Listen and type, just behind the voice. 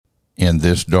in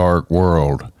this dark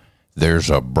world, there's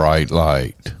a bright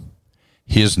light.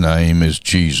 His name is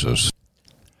Jesus.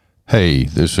 Hey,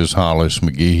 this is Hollis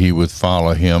McGehee with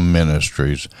Follow Him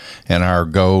Ministries, and our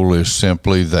goal is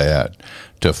simply that,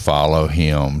 to follow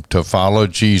Him, to follow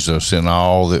Jesus in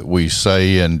all that we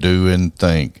say and do and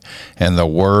think, and the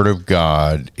Word of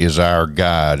God is our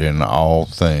guide in all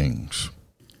things.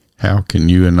 How can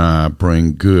you and I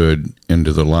bring good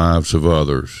into the lives of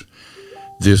others?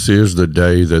 This is the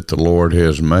day that the Lord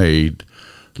has made.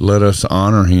 Let us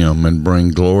honor Him and bring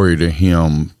glory to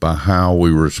Him by how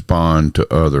we respond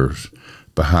to others,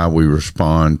 by how we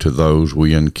respond to those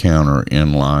we encounter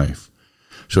in life.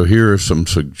 So here are some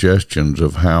suggestions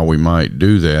of how we might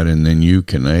do that, and then you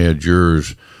can add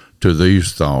yours to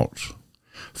these thoughts.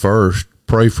 First,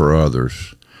 pray for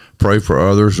others. Pray for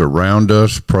others around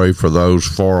us. Pray for those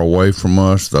far away from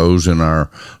us, those in our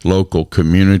local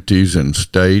communities and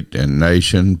state and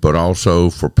nation, but also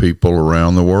for people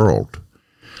around the world.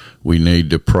 We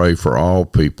need to pray for all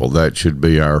people. That should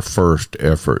be our first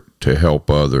effort to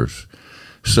help others.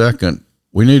 Second,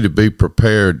 we need to be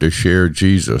prepared to share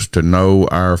Jesus, to know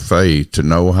our faith, to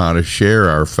know how to share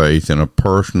our faith in a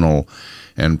personal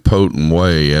and potent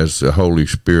way as the Holy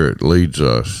Spirit leads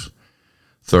us.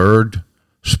 Third,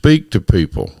 speak to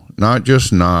people, not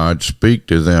just nod, speak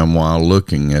to them while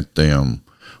looking at them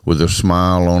with a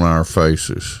smile on our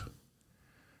faces.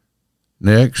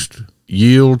 Next,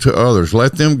 yield to others.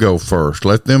 Let them go first.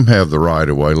 Let them have the right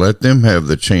of way. Let them have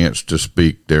the chance to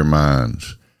speak their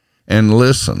minds. And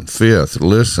listen. Fifth,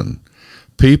 listen.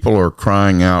 People are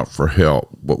crying out for help,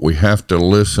 but we have to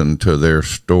listen to their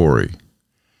story.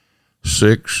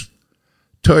 Sixth,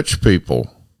 touch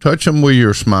people. Touch them with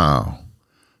your smile.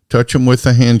 Touch them with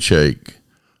a handshake,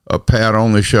 a pat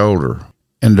on the shoulder,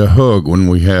 and a hug when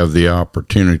we have the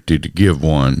opportunity to give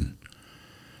one.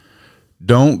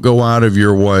 Don't go out of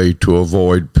your way to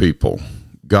avoid people.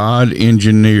 God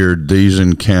engineered these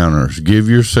encounters. Give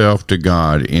yourself to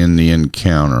God in the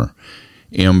encounter.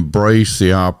 Embrace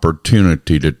the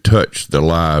opportunity to touch the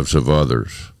lives of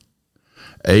others.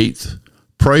 Eighth,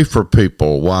 pray for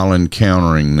people while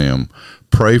encountering them.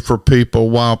 Pray for people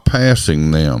while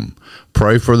passing them.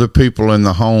 Pray for the people in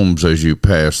the homes as you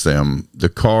pass them, the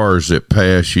cars that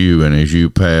pass you and as you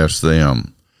pass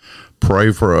them.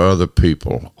 Pray for other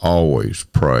people. Always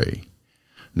pray.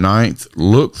 Ninth,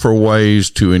 look for ways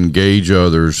to engage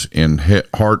others in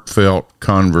heartfelt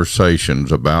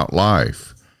conversations about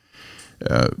life.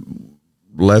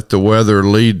 Let the weather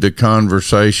lead the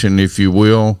conversation, if you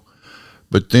will,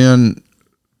 but then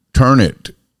turn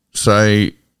it.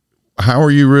 Say, how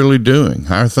are you really doing?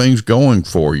 How are things going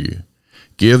for you?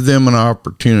 Give them an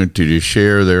opportunity to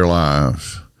share their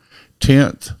lives.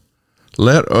 10th,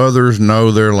 let others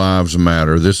know their lives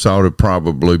matter. This ought to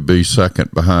probably be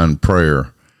second behind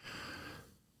prayer.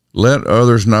 Let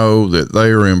others know that they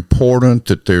are important,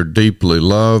 that they're deeply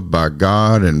loved by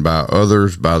God and by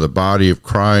others, by the body of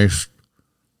Christ.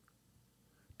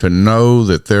 To know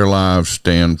that their lives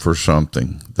stand for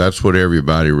something. That's what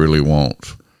everybody really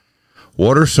wants.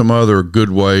 What are some other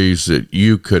good ways that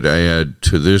you could add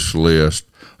to this list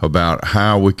about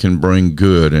how we can bring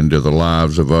good into the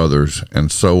lives of others and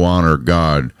so honor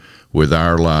God with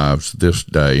our lives this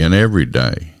day and every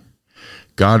day?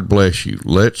 God bless you.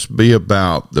 Let's be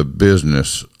about the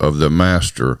business of the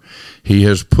Master. He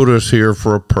has put us here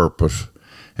for a purpose,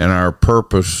 and our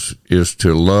purpose is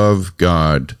to love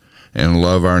God and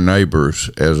love our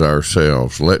neighbors as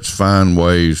ourselves. Let's find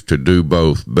ways to do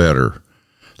both better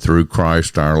through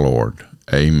Christ our Lord.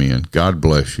 Amen. God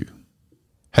bless you.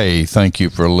 Hey, thank you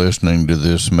for listening to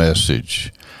this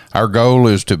message. Our goal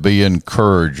is to be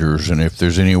encouragers, and if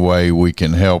there's any way we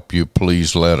can help you,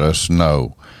 please let us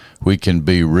know. We can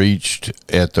be reached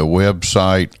at the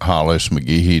website,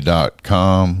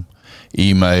 hollismcgehee.com,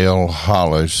 email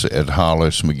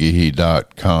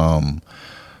hollis@hollismcgehee.com,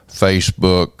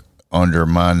 Facebook under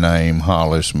my name,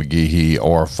 Hollis McGehee,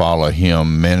 or Follow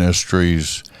Him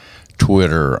Ministries,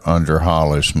 Twitter under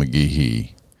Hollis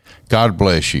McGehee. God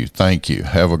bless you. Thank you.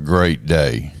 Have a great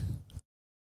day.